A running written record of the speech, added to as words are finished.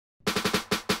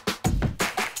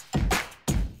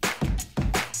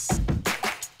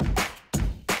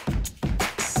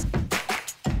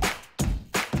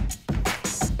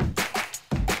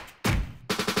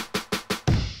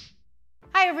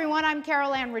I'm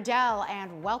Carol Anne Riddell,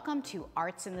 and welcome to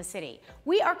Arts in the City.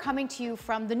 We are coming to you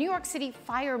from the New York City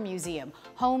Fire Museum,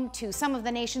 home to some of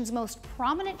the nation's most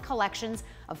prominent collections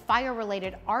of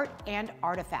fire-related art and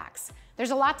artifacts.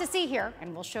 There's a lot to see here,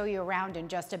 and we'll show you around in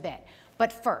just a bit.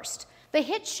 But first, the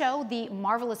hit show The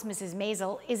Marvelous Mrs.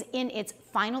 Maisel is in its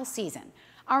final season.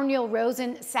 Our Neil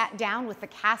Rosen sat down with the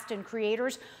cast and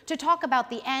creators to talk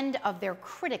about the end of their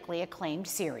critically acclaimed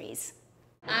series.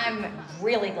 I'm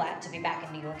really glad to be back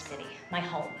in New York City, my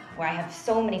home, where I have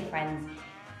so many friends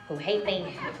who hate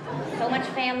me, so much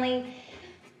family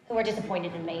who are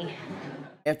disappointed in me.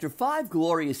 After 5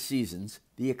 glorious seasons,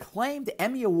 the acclaimed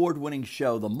Emmy Award-winning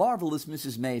show The Marvelous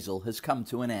Mrs. Maisel has come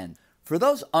to an end. For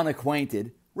those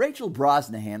unacquainted, Rachel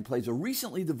Brosnahan plays a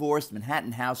recently divorced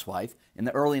Manhattan housewife in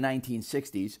the early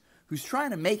 1960s who's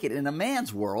trying to make it in a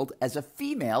man's world as a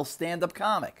female stand-up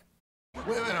comic.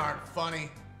 Women aren't funny.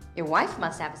 Your wife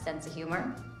must have a sense of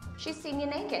humor. She's seen you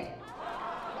naked.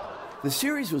 The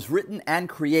series was written and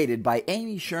created by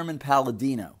Amy Sherman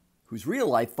Palladino, whose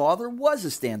real-life father was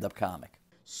a stand-up comic.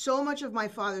 So much of my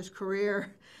father's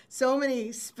career, so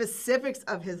many specifics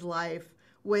of his life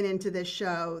went into this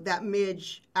show that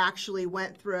Midge actually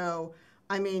went through.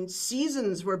 I mean,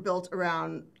 seasons were built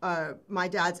around my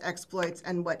dad's exploits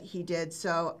and what he did.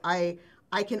 So I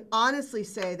can honestly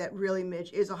say that really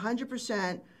Midge is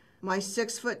 100% my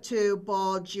 6'2",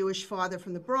 bald Jewish father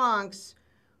from the Bronx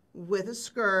with a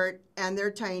skirt, and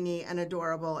they're tiny and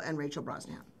adorable, and Rachel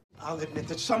Brosnahan. I'll admit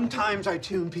that sometimes I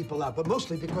tune people out, but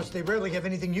mostly because they rarely have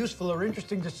anything useful or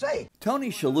interesting to say.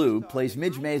 Tony Shalloub plays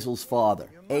Midge Maisel's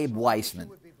father, Abe Weissman,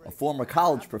 a former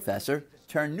college professor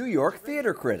turned New York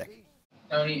theater critic.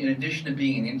 Tony, in addition to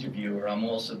being an interviewer, I'm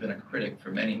also been a critic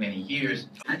for many, many years.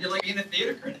 How'd you like being a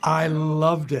theater critic? I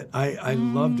loved it. I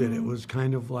loved it. It was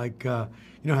kind of like,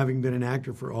 having been an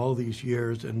actor for all these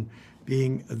years and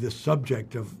being the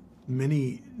subject of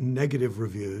many negative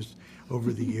reviews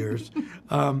over the years,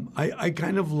 I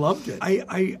kind of loved it.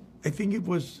 I think it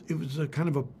was a kind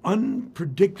of an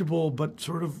unpredictable but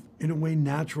sort of, in a way,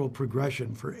 natural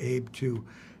progression for Abe to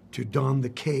don the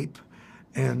cape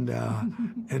and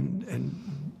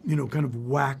kind of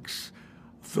wax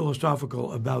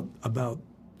philosophical about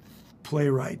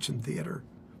playwrights and theater.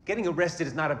 Getting arrested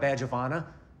is not a badge of honor.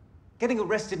 Getting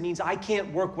arrested means I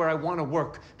can't work where I want to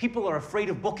work. People are afraid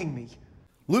of booking me.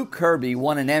 Luke Kirby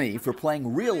won an Emmy for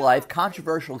playing real-life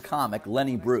controversial comic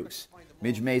Lenny Bruce,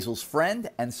 Midge Maisel's friend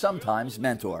and sometimes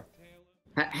mentor.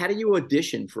 How do you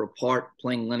audition for a part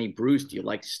playing Lenny Bruce? Do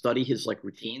you study his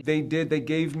routine? They did. They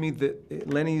gave me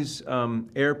Lenny's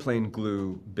airplane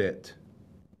glue bit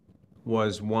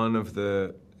was one of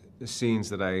the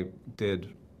scenes that I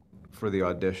did for the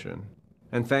audition,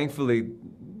 and thankfully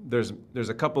there's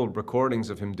a couple of recordings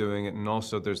of him doing it, and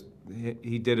also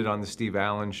he did it on the Steve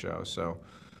Allen show, so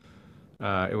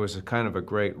it was a kind of a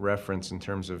great reference in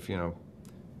terms of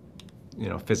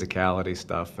physicality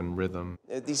stuff and rhythm.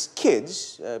 These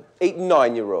kids, 8 and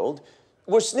 9-year-old,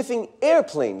 were sniffing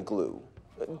airplane glue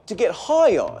to get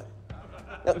high on.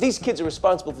 Now, these kids are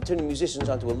responsible for turning musicians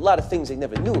onto a lot of things they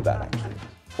never knew about, actually.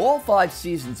 All 5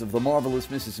 seasons of The Marvelous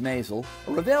Mrs. Maisel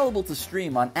are available to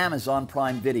stream on Amazon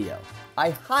Prime Video.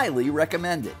 I highly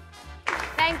recommend it.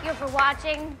 Thank you for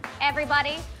watching,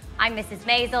 everybody. I'm Mrs.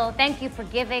 Maisel. Thank you for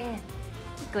giving.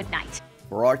 Good night.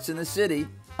 For Arts in the City,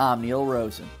 I'm Neil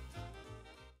Rosen.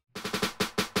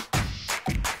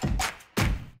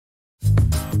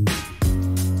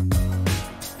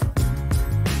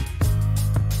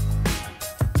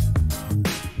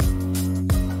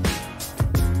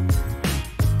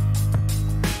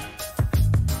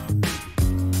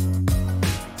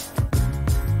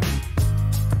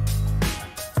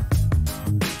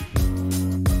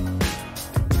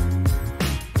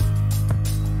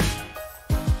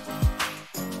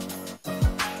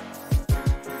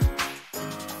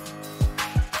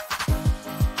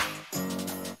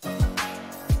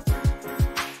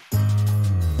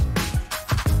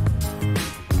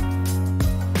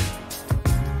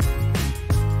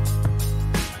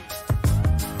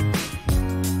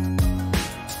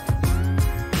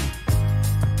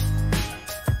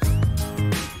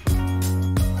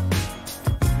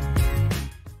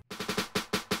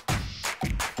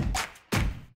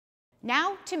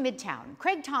 Now to Midtown.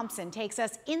 Craig Thompson takes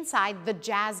us inside the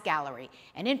Jazz Gallery,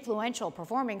 an influential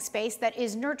performing space that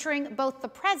is nurturing both the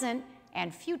present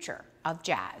and future of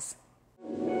jazz.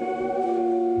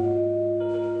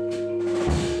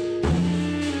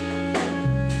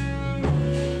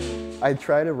 I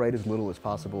try to write as little as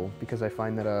possible because I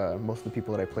find that most of the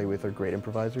people that I play with are great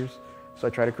improvisers. So I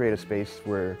try to create a space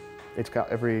where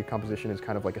every composition is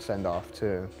kind of like a send-off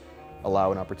to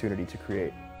allow an opportunity to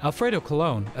create. Alfredo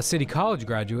Grullon, a City College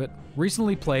graduate,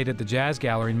 recently played at the Jazz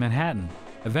Gallery in Manhattan,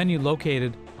 a venue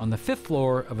located on the 5th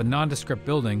floor of a nondescript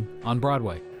building on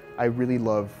Broadway. I really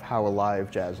love how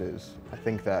alive jazz is. I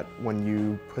think that when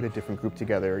you put a different group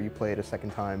together, you play it a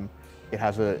second time, it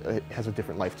has a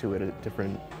different life to it,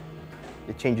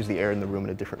 it changes the air in the room in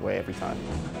a different way every time.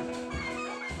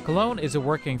 Grullon is a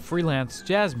working freelance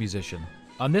jazz musician.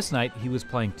 On this night, he was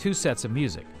playing 2 sets of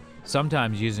music,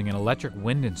 sometimes using an electric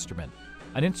wind instrument,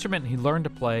 an instrument he learned to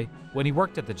play when he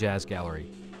worked at the Jazz Gallery.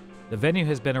 The venue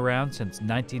has been around since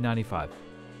 1995.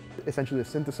 Essentially a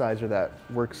synthesizer that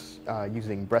works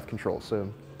using breath control,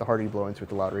 so the harder you blow into it,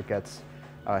 the louder it gets.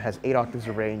 It has 8 octaves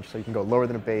of range, so you can go lower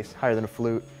than a bass, higher than a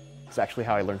flute. It's actually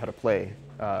how I learned how to play.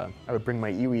 I would bring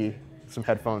my iwi, some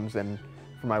headphones, and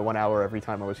for my 1 hour every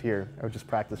time I was here, I would just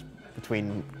practice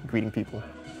between greeting people.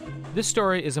 This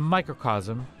story is a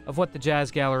microcosm of what the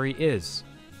Jazz Gallery is,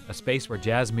 a space where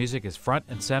jazz music is front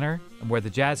and center and where the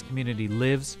jazz community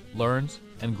lives, learns,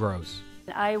 and grows.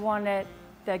 I wanted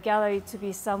the gallery to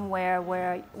be somewhere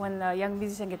where when a young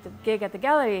musician gets a gig at the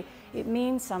gallery, it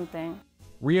means something.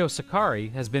 Rio Sakari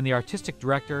has been the artistic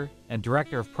director and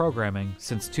director of programming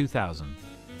since 2000.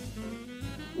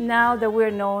 Now that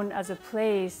we're known as a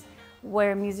place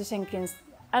where musicians can,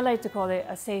 I like to call it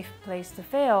a safe place to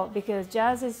fail, because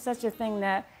jazz is such a thing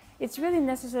that it's really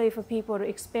necessary for people to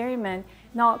experiment,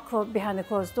 not behind the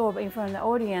closed door, but in front of the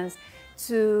audience,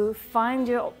 to find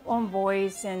your own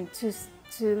voice and to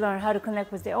learn how to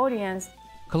connect with the audience.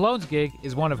 Grullon's gig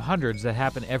is one of hundreds that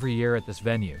happen every year at this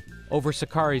venue. Over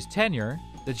Sakari's tenure,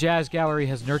 the Jazz Gallery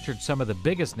has nurtured some of the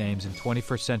biggest names in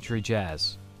 21st century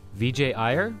jazz. Vijay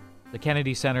Iyer, the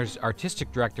Kennedy Center's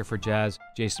artistic director for jazz,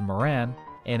 Jason Moran,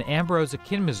 and Ambrose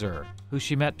Akinmusur, who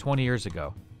she met 20 years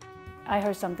ago. I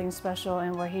heard something special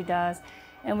in what he does,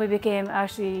 and we became,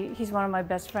 actually, he's one of my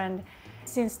best friends.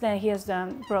 Since then, he has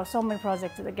brought so many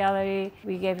projects to the gallery.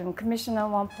 We gave him commission at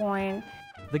one point.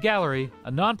 The gallery,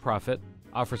 a nonprofit,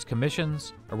 offers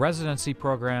commissions, a residency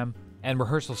program, and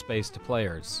rehearsal space to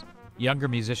players. Younger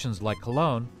musicians like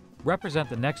Grullon represent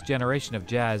the next generation of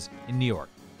jazz in New York.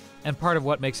 And part of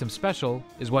what makes him special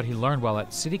is what he learned while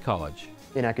at City College.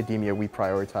 In academia, we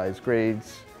prioritize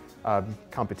grades,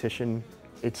 competition.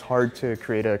 It's hard to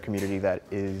create a community that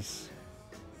is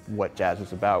what jazz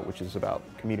is about, which is about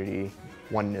community,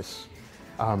 oneness.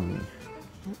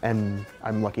 And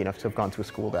I'm lucky enough to have gone to a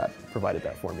school that provided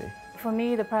that for me. For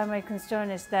me, the primary concern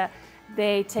is that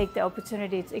they take the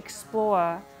opportunity to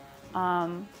explore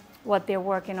what they're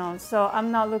working on. So I'm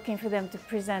not looking for them to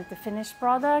present the finished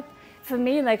product. For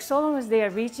me, like, so long as they are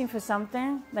reaching for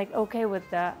something, like, okay with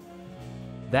that.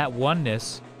 That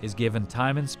oneness is given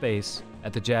time and space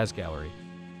at the Jazz Gallery.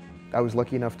 I was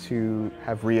lucky enough to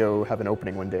have Rio have an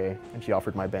opening one day, and she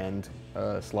offered my band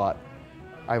a slot.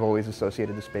 I've always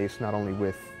associated the space not only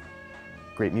with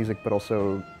great music, but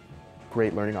also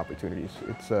great learning opportunities.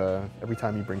 It's every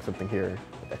time you bring something here,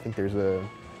 I think there's a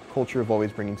culture of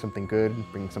always bringing something good,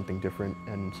 bringing something different,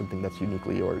 and something that's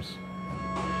uniquely yours.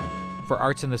 For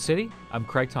Arts in the City, I'm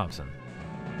Craig Thompson.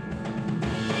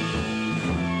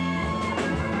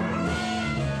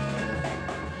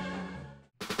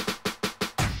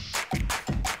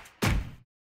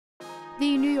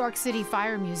 The New York City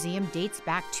Fire Museum dates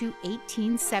back to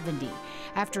 1870.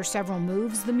 After several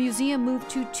moves, the museum moved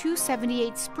to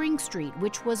 278 Spring Street,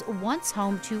 which was once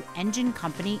home to Engine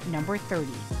Company Number 30.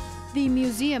 The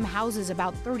museum houses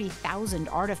about 30,000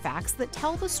 artifacts that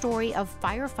tell the story of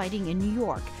firefighting in New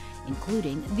York,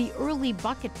 including the early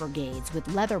bucket brigades with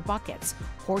leather buckets,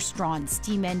 horse-drawn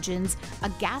steam engines, a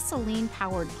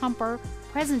gasoline-powered pumper,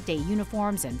 present-day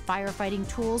uniforms and firefighting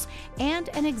tools, and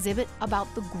an exhibit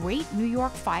about the Great New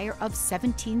York Fire of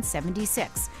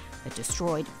 1776 that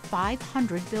destroyed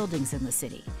 500 buildings in the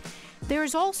city. There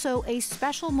is also a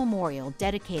special memorial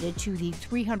dedicated to the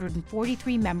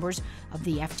 343 members of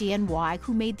the FDNY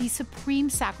who made the supreme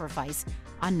sacrifice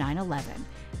on 9/11.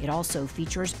 It also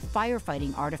features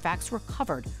firefighting artifacts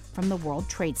recovered from the World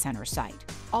Trade Center site.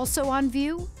 Also on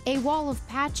view, a wall of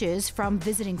patches from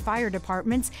visiting fire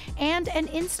departments and an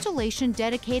installation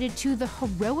dedicated to the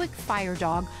heroic fire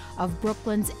dog of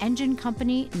Brooklyn's Engine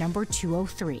Company Number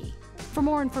 203. For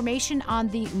more information on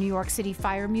the New York City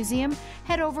Fire Museum,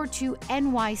 head over to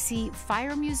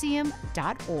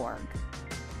nycfiremuseum.org.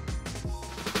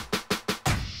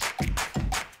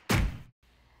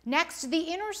 Next, the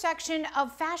intersection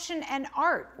of fashion and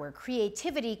art, where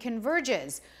creativity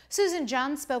converges. Susan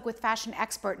Jhun spoke with fashion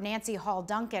expert Nancy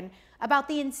Hall-Duncan about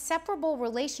the inseparable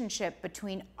relationship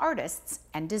between artists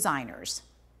and designers.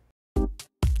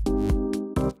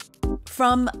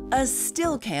 From a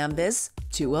still canvas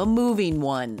to a moving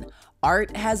one,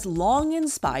 art has long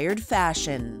inspired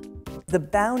fashion. The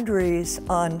boundaries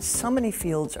on so many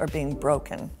fields are being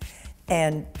broken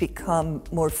and become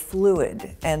more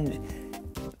fluid and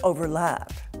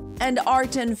overlap. And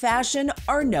art and fashion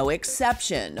are no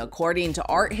exception, according to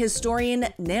art historian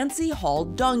Nancy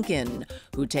Hall-Duncan,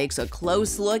 who takes a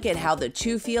close look at how the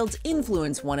two fields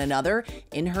influence one another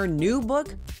in her new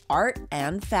book, Art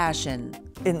and Fashion.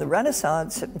 In the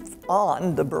Renaissance,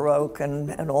 on the Baroque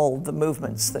and all the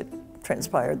movements that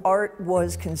transpired, art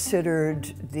was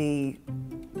considered the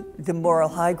moral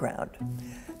high ground,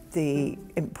 the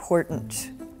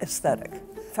important aesthetic.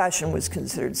 Fashion was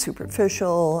considered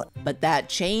superficial. But that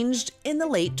changed in the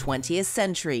late 20th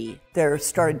century. There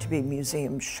started to be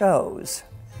museum shows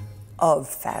of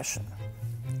fashion.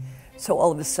 So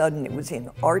all of a sudden it was in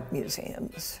art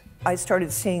museums. I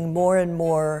started seeing more and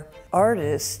more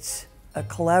artists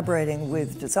collaborating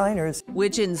with designers.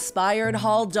 Which inspired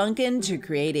Hall-Duncan to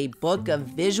create a book of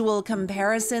visual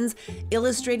comparisons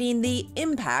illustrating the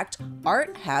impact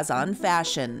art has on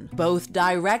fashion, both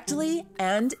directly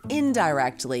and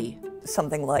indirectly.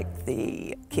 Something like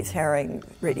the Keith Haring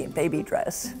Radiant Baby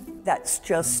dress, that's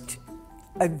just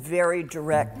a very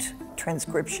direct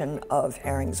transcription of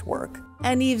Haring's work.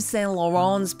 And Yves Saint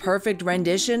Laurent's perfect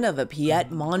rendition of a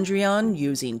Piet Mondrian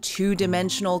using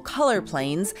two-dimensional color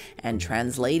planes and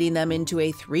translating them into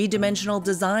a three-dimensional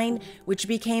design, which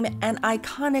became an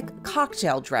iconic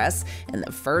cocktail dress and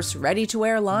the first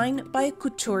ready-to-wear line by a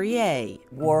couturier.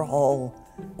 Warhol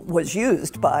was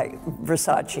used by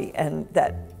Versace, and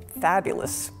that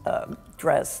fabulous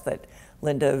dress that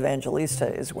Linda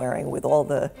Evangelista is wearing with all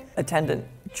the attendant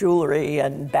jewelry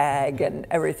and bag and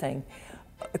everything,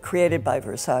 created by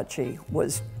Versace,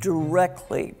 was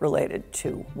directly related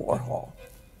to Warhol,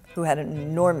 who had an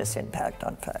enormous impact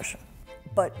on fashion.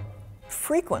 But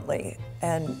frequently,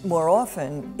 and more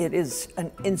often, it is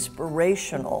an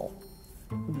inspirational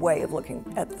way of looking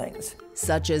at things.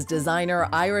 Such as designer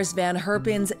Iris Van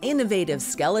Herpen's innovative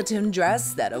skeleton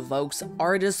dress that evokes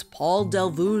artist Paul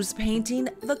Delvaux's painting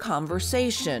The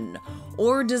Conversation,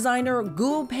 or designer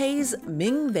Guo Pei's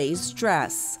Ming vase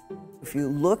dress. If you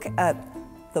look at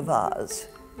the vase,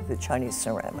 the Chinese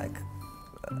ceramic,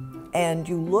 and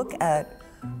you look at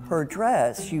her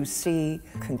dress, you see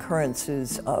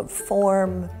concurrences of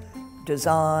form,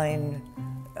 design,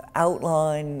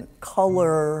 outline,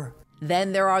 color.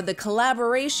 Then there are the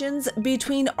collaborations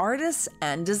between artists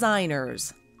and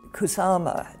designers.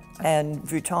 Kusama and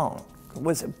Vuitton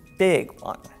was a big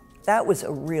one. That was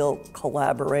a real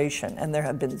collaboration, and there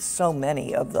have been so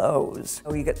many of those.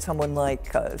 You get someone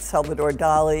like Salvador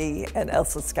Dali and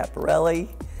Elsa Schiaparelli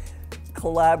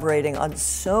collaborating on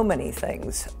so many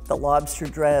things. The lobster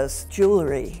dress,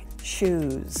 jewelry,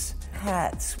 shoes,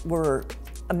 hats were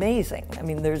amazing. I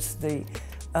mean, there's the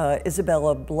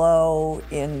Isabella Blow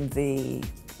in the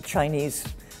Chinese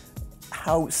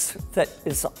house that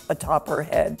is atop her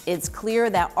head. It's clear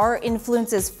that art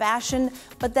influences fashion,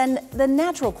 but then the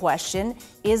natural question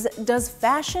is, does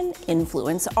fashion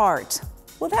influence art?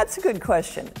 Well, that's a good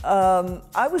question.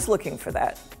 I was looking for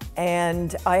that,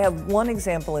 and I have one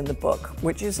example in the book,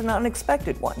 which is an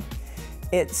unexpected one.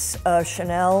 It's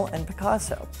Chanel and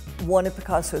Picasso. One of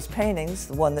Picasso's paintings,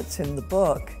 the one that's in the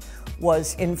book,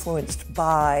 was influenced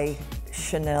by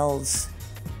Chanel's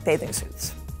bathing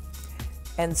suits.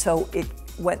 And so it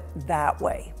went that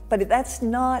way. But that's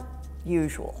not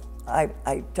usual,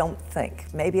 I don't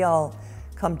think. Maybe I'll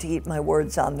come to eat my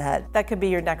words on that. That could be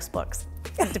your next books,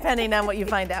 depending on what you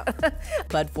find out.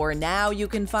 But for now, you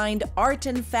can find art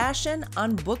and fashion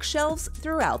on bookshelves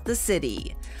throughout the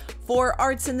city. For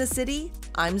Arts in the City,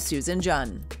 I'm Susan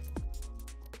Jhun.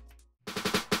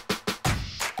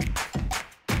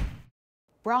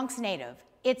 Bronx Native.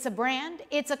 It's a brand,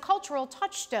 it's a cultural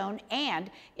touchstone, and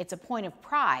it's a point of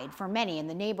pride for many in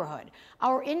the neighborhood.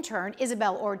 Our intern,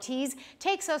 Isabel Ortiz,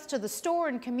 takes us to the store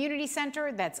and community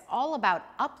center that's all about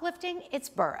uplifting its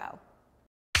borough.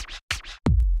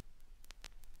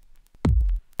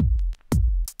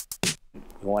 We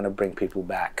want to bring people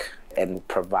back and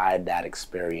provide that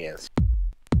experience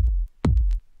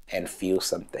and feel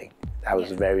something. That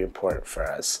was very important for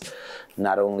us.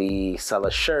 Not only sell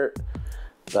a shirt,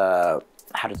 but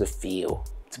how does it feel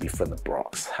to be from the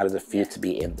Bronx? How does it feel to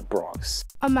be in the Bronx?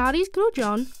 Amaurys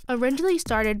Grullon originally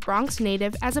started Bronx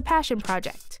Native as a passion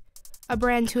project, a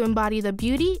brand to embody the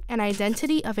beauty and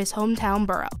identity of his hometown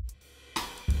borough.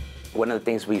 One of the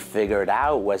things we figured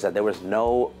out was that there was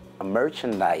no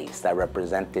merchandise that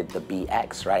represented the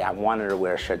BX, right? I wanted to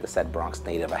wear a shirt that said Bronx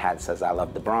Native. I had it says I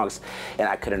love the Bronx, and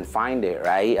I couldn't find it,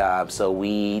 right? So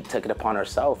we took it upon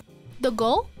ourselves. The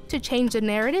goal? To change the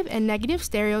narrative and negative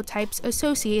stereotypes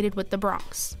associated with the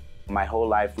Bronx. My whole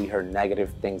life, we heard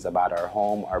negative things about our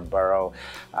home, our borough,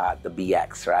 the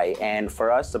BX, right? And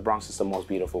for us, the Bronx is the most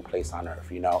beautiful place on earth,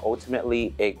 you know?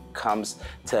 Ultimately, it comes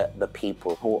to the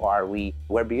people. Who are we?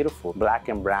 We're beautiful. Black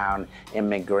and brown,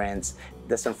 immigrants,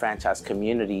 disenfranchised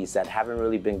communities that haven't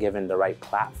really been given the right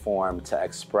platform to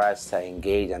express, to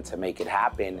engage, and to make it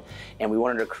happen. And we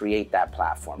wanted to create that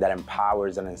platform that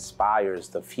empowers and inspires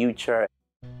the future.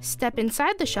 Step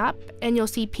inside the shop and you'll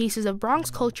see pieces of Bronx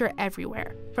culture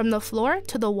everywhere, from the floor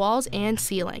to the walls and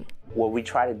ceiling. What we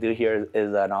try to do here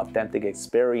is an authentic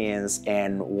experience,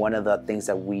 and one of the things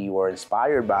that we were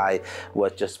inspired by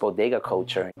was just bodega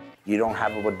culture. You don't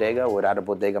have a bodega without a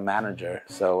bodega manager,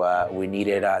 so we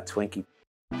needed a Twinkie.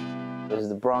 This is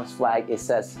the Bronx flag. It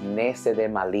says "Nece de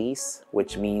Malice,"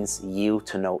 which means "you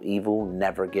to know evil,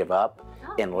 never give up."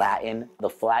 In Latin, the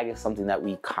flag is something that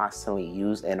we constantly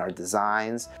use in our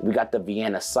designs. We got the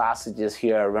Vienna sausages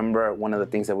here. Remember, one of the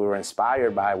things that we were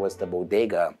inspired by was the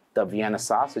bodega. The Vienna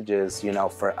sausages, you know,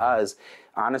 for us,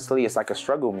 honestly, it's like a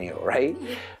struggle meal, right?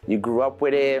 You grew up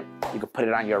with it, you can put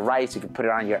it on your rice, you can put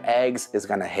it on your eggs, it's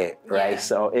gonna hit, right?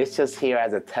 So it's just here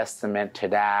as a testament to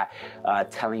that,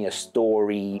 telling a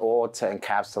story, or to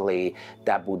encapsulate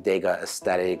that bodega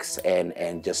aesthetics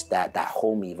and just that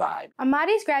homey vibe.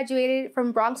 Amaurys graduated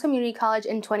from Bronx Community College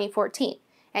in 2014,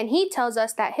 and he tells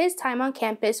us that his time on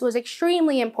campus was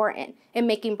extremely important in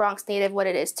making Bronx Native what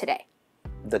it is today.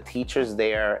 The teachers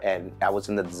there, and I was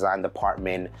in the design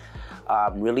department,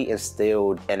 really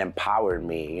instilled and empowered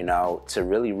me, you know, to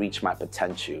really reach my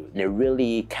potential. And it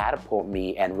really catapulted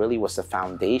me and really was the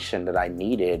foundation that I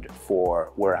needed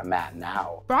for where I'm at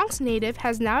now. Bronx Native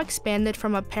has now expanded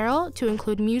from apparel to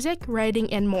include music,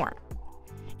 writing, and more.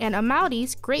 And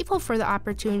Amaurys, grateful for the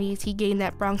opportunities he gained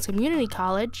at Bronx Community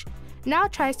College, now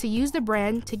tries to use the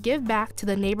brand to give back to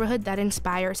the neighborhood that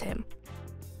inspires him.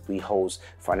 We host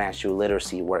financial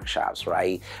literacy workshops,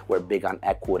 right? We're big on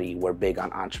equity, we're big on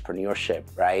entrepreneurship,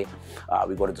 right?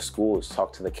 We go to the schools,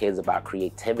 talk to the kids about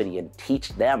creativity and teach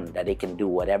them that they can do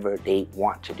whatever they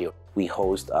want to do. We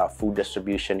host food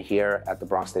distribution here at the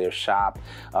Bronx Native shop.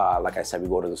 Like I said, we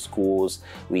go to the schools,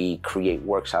 we create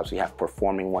workshops, we have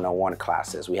performing 101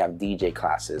 classes, we have DJ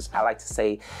classes. I like to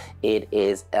say it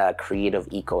is a creative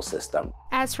ecosystem.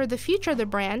 As for the future of the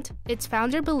brand, its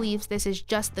founder believes this is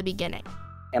just the beginning.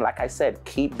 And like I said,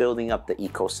 keep building up the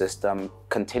ecosystem,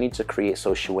 continue to create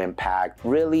social impact.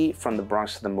 Really, from the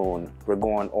Bronx to the moon, we're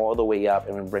going all the way up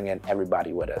and we're bringing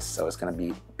everybody with us. So it's gonna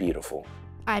be beautiful.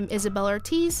 I'm Isabel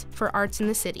Ortiz for Arts in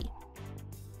the City.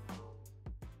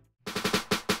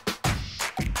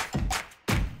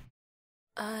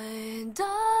 I died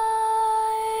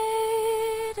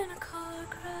in a car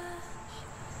crash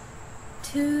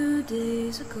 2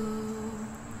 days ago.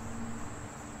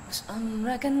 Was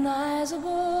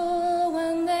unrecognizable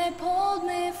when they pulled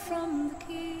me from the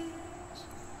keys.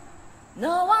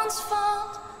 No one's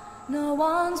fault, no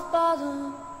one's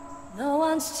bottle, no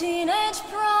one's teenage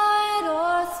pride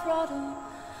or throttle.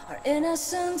 Our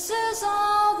innocence is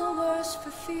all the worse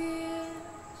for fears.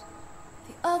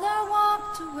 The other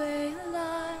walked away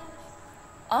alive,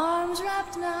 arms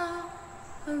wrapped now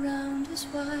around his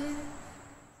wife.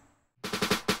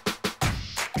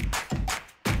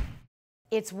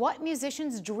 It's what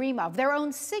musicians dream of, their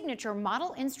own signature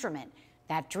model instrument.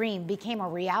 That dream became a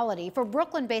reality for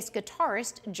Brooklyn-based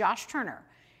guitarist Josh Turner.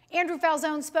 Andrew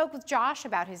Falzon spoke with Josh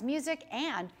about his music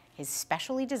and his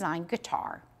specially designed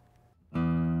guitar.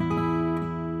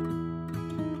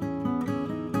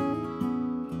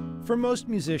 For most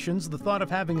musicians, the thought of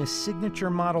having a signature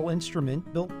model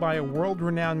instrument built by a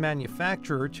world-renowned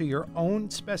manufacturer to your own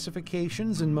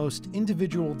specifications and most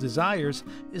individual desires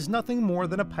is nothing more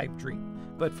than a pipe dream.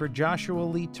 But for Joshua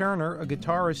Lee Turner, a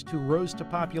guitarist who rose to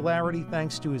popularity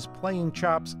thanks to his playing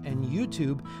chops and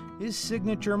YouTube, his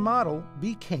signature model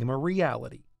became a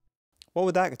reality. What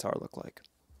would that guitar look like?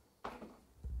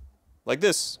 Like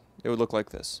this. It would look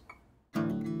like this.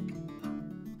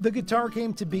 The guitar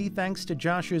came to be thanks to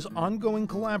Josh's ongoing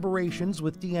collaborations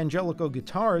with D'Angelico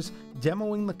Guitars,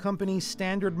 demoing the company's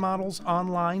standard models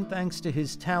online thanks to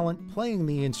his talent playing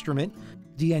the instrument.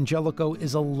 D'Angelico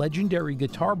is a legendary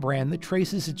guitar brand that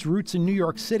traces its roots in New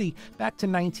York City back to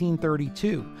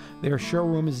 1932. Their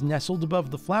showroom is nestled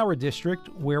above the Flower District,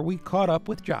 where we caught up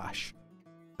with Josh.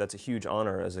 That's a huge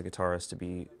honor as a guitarist to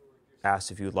be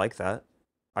asked if you would like that.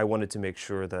 I wanted to make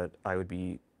sure that I would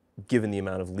be given the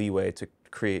amount of leeway to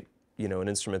create, an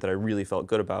instrument that I really felt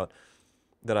good about,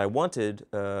 that I wanted,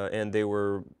 and they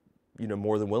were,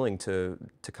 more than willing to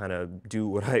kind of do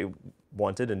what I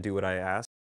wanted and do what I asked.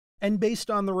 And based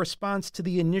on the response to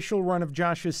the initial run of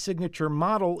Josh's signature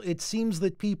model, it seems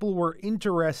that people were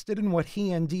interested in what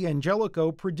he and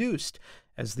D'Angelico produced,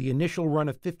 as the initial run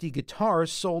of 50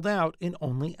 guitars sold out in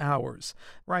only hours.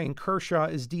 Ryan Kershaw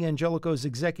is D'Angelico's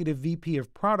executive VP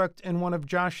of product and one of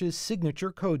Josh's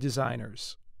signature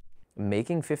co-designers.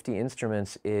 Making 50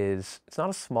 instruments it's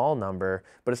not a small number,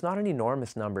 but it's not an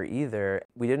enormous number either.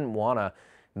 We didn't want to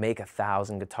make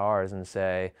 1,000 guitars and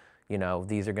say, you know,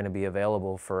 these are going to be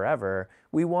available forever.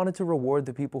 We wanted to reward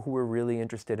the people who were really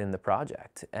interested in the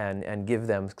project and give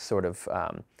them sort of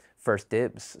first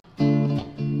dibs.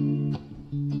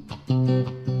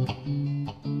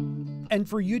 And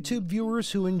for YouTube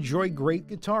viewers who enjoy great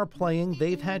guitar playing,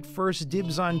 they've had first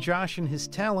dibs on Josh and his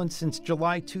talent since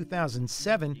July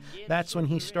 2007. That's when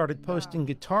he started posting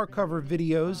guitar cover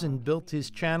videos and built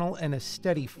his channel and a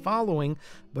steady following.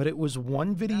 But it was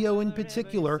one video in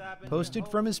particular, posted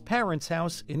from his parents'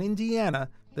 house in Indiana,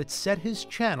 that set his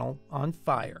channel on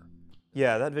fire.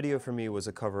 Yeah, that video for me was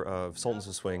a cover of Sultans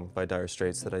of Swing by Dire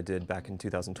Straits that I did back in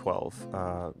 2012,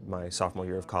 my sophomore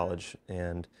year of college.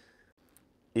 And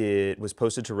it was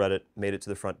posted to Reddit, made it to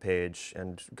the front page,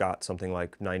 and got something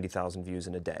like 90,000 views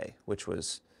in a day, which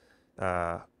was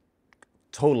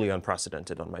totally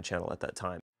unprecedented on my channel at that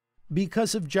time.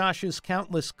 Because of Josh's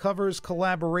countless covers,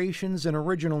 collaborations, and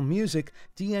original music,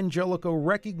 D'Angelico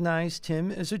recognized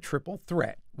him as a triple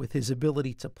threat, with his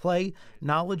ability to play,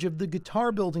 knowledge of the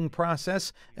guitar building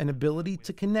process, and ability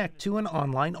to connect to an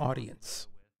online audience.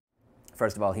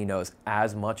 First of all, he knows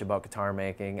as much about guitar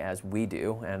making as we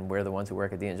do, and we're the ones who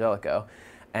work at D'Angelico.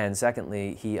 And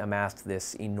secondly, he amassed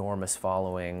this enormous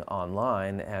following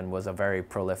online and was a very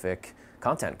prolific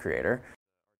content creator.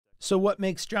 So what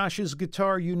makes Josh's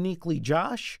guitar uniquely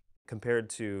Josh? Compared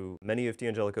to many of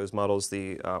D'Angelico's models,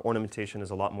 the ornamentation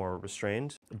is a lot more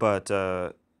restrained, but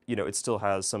you know, it still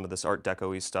has some of this Art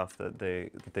Deco-y stuff that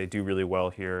they do really well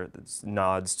here. It's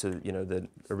nods to, you know, the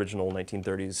original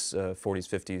 1930s, 40s,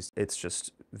 50s. It's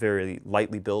just very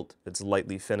lightly built. It's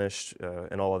lightly finished,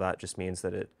 and all of that just means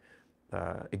that it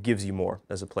gives you more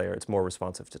as a player. It's more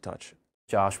responsive to touch.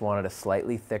 Josh wanted a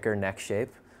slightly thicker neck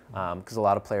shape because a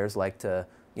lot of players like to,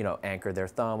 you know, anchor their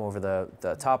thumb over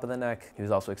the top of the neck. He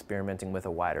was also experimenting with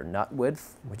a wider nut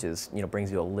width, which is, you know, brings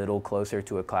you a little closer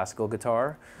to a classical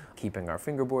guitar, keeping our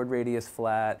fingerboard radius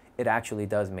flat. It actually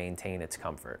does maintain its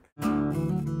comfort.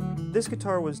 This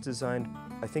guitar was designed,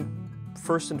 I think,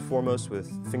 first and foremost with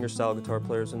fingerstyle guitar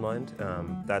players in mind.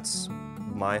 That's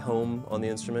my home on the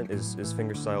instrument is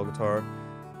fingerstyle guitar.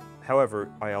 However,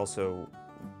 I also,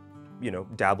 you know,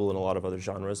 dabble in a lot of other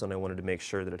genres, and I wanted to make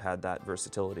sure that it had that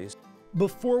versatility.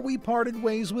 Before we parted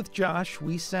ways with Josh,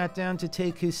 we sat down to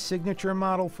take his signature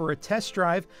model for a test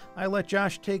drive. I let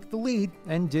Josh take the lead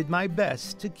and did my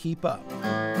best to keep up.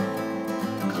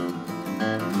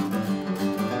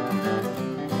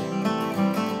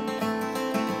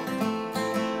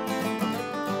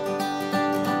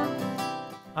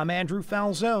 I'm Andrew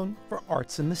Falzon for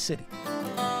Arts in the City.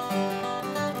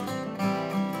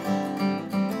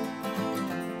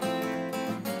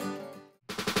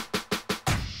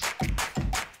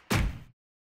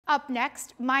 Up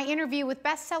next, my interview with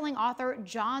best-selling author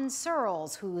John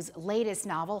Searles, whose latest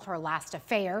novel, Her Last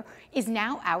Affair, is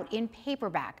now out in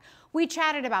paperback. We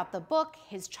chatted about the book,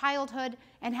 his childhood,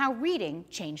 and how reading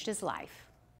changed his life.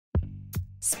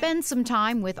 Spend some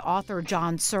time with author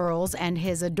John Searles and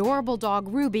his adorable dog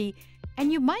Ruby, and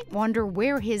you might wonder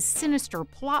where his sinister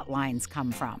plot lines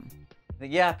come from.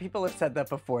 Yeah, people have said that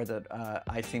before, that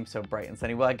I seem so bright and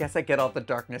sunny. Well, I guess I get all the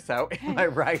darkness out in my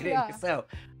writing. Yeah. So,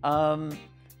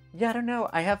 yeah, I don't know.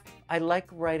 I like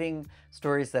writing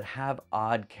stories that have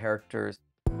odd characters.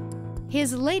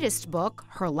 His latest book,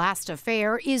 Her Last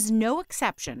Affair, is no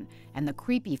exception, and the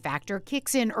creepy factor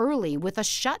kicks in early with a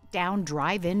shut-down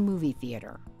drive-in movie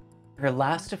theater. Her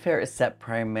Last Affair is set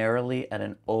primarily at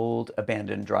an old,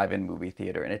 abandoned drive-in movie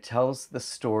theater, and it tells the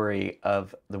story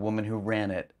of the woman who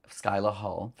ran it, Skyla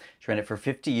Hall. She ran it for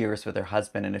 50 years with her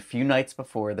husband, and a few nights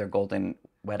before their golden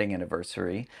wedding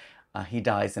anniversary, he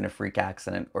dies in a freak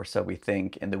accident, or so we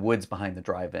think, in the woods behind the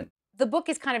drive-in. The book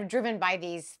is kind of driven by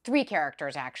these three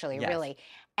characters, actually, Yes. really,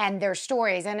 and their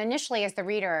stories. And initially, as the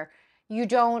reader, you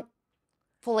don't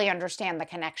fully understand the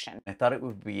connection. I thought it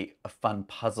would be a fun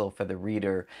puzzle for the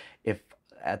reader if,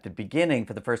 at the beginning,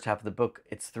 for the first half of the book,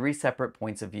 it's three separate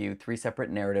points of view, three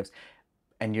separate narratives,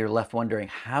 and you're left wondering,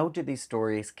 how do these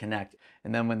stories connect?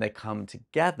 And then when they come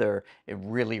together, it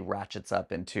really ratchets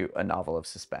up into a novel of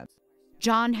suspense.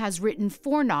 John has written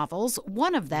 4 novels.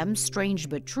 One of them, Strange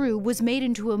But True, was made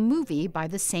into a movie by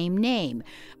the same name.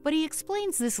 But he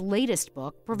explains this latest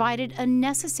book provided a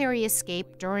necessary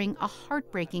escape during a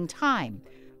heartbreaking time.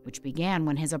 which began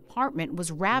when his apartment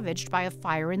was ravaged by a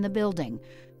fire in the building.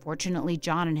 Fortunately,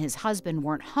 John and his husband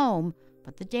weren't home,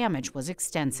 but the damage was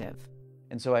extensive.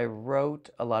 And so I wrote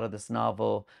a lot of this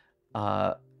novel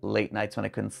late nights when I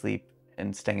couldn't sleep,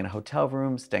 and staying in a hotel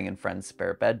room, staying in friends'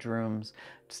 spare bedrooms,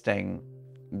 staying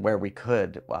where we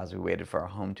could as we waited for our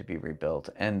home to be rebuilt.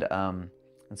 And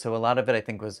so a lot of it, I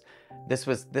think, was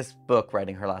this book,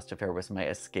 Writing Her Last Affair, was my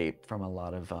escape from a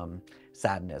lot of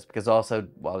sadness, because also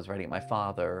while I was writing it, my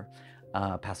father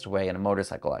passed away in a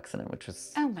motorcycle accident, which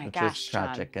was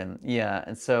tragic. John.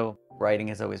 And so writing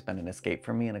has always been an escape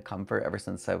for me and a comfort ever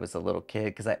since I was a little kid,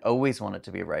 because I always wanted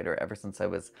to be a writer ever since I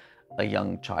was a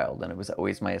young child, and it was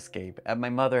always my escape. And my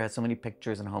mother has so many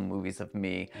pictures and home movies of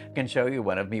me. I can show you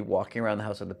one of me walking around the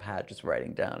house with a pad just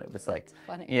writing down. It was like,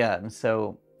 funny. Yeah, and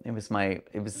so it was my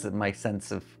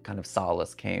sense of kind of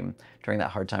solace came during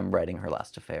that hard time writing Her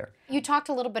Last Affair. You talked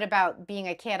a little bit about being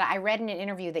a kid. I read in an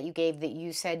interview that you gave that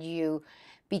you said you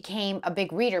became a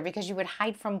big reader because you would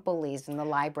hide from bullies in the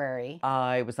library.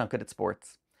 I was not good at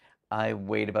sports. I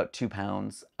weighed about 2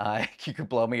 pounds. You could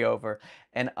blow me over.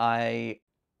 And I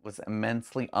was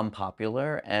immensely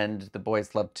unpopular, and the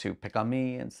boys loved to pick on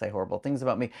me and say horrible things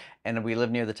about me. And we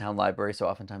lived near the town library, so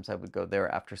oftentimes I would go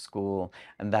there after school,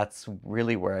 and that's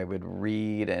really where I would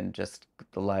read. And just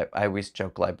I always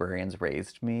joke librarians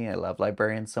raised me. I love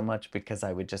librarians so much because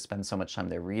I would just spend so much time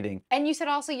there reading. And you said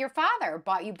also your father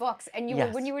bought you books, and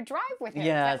when you would drive with him,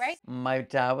 Yes. is that right? My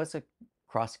dad was a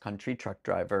cross-country truck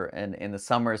driver, and in the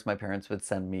summers my parents would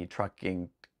send me trucking.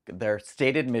 Their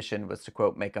stated mission was to,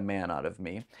 quote, make a man out of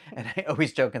me. And I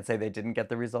always joke and say they didn't get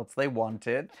the results they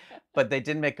wanted, but they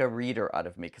did make a reader out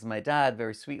of me, because my dad,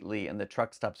 very sweetly, in the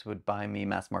truck stops would buy me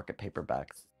mass market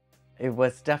paperbacks. It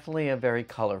was definitely a very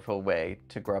colorful way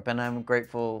to grow up, and I'm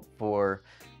grateful for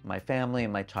my family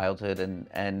and my childhood,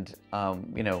 and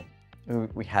you know,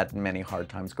 we had many hard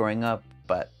times growing up,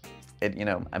 but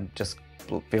I'm just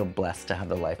feel blessed to have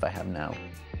the life I have now.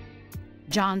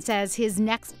 John says his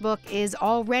next book is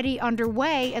already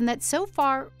underway and that so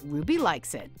far, Ruby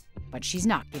likes it. But she's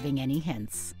not giving any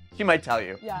hints. She might tell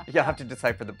you. Yeah. You'll have to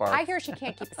decipher the bar. I hear she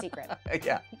can't keep a secret.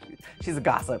 Yeah. She's a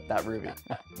gossip, that Ruby.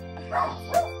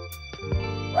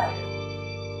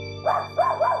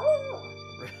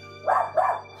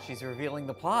 She's revealing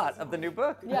the plot of the new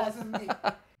book. Yes.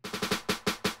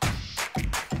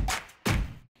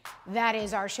 That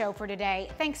is our show for today.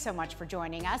 Thanks so much for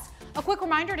joining us. A quick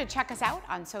reminder to check us out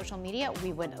on social media.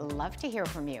 We would love to hear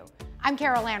from you. I'm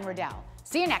Carol Anne Riddell.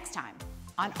 See you next time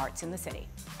on Arts in the City.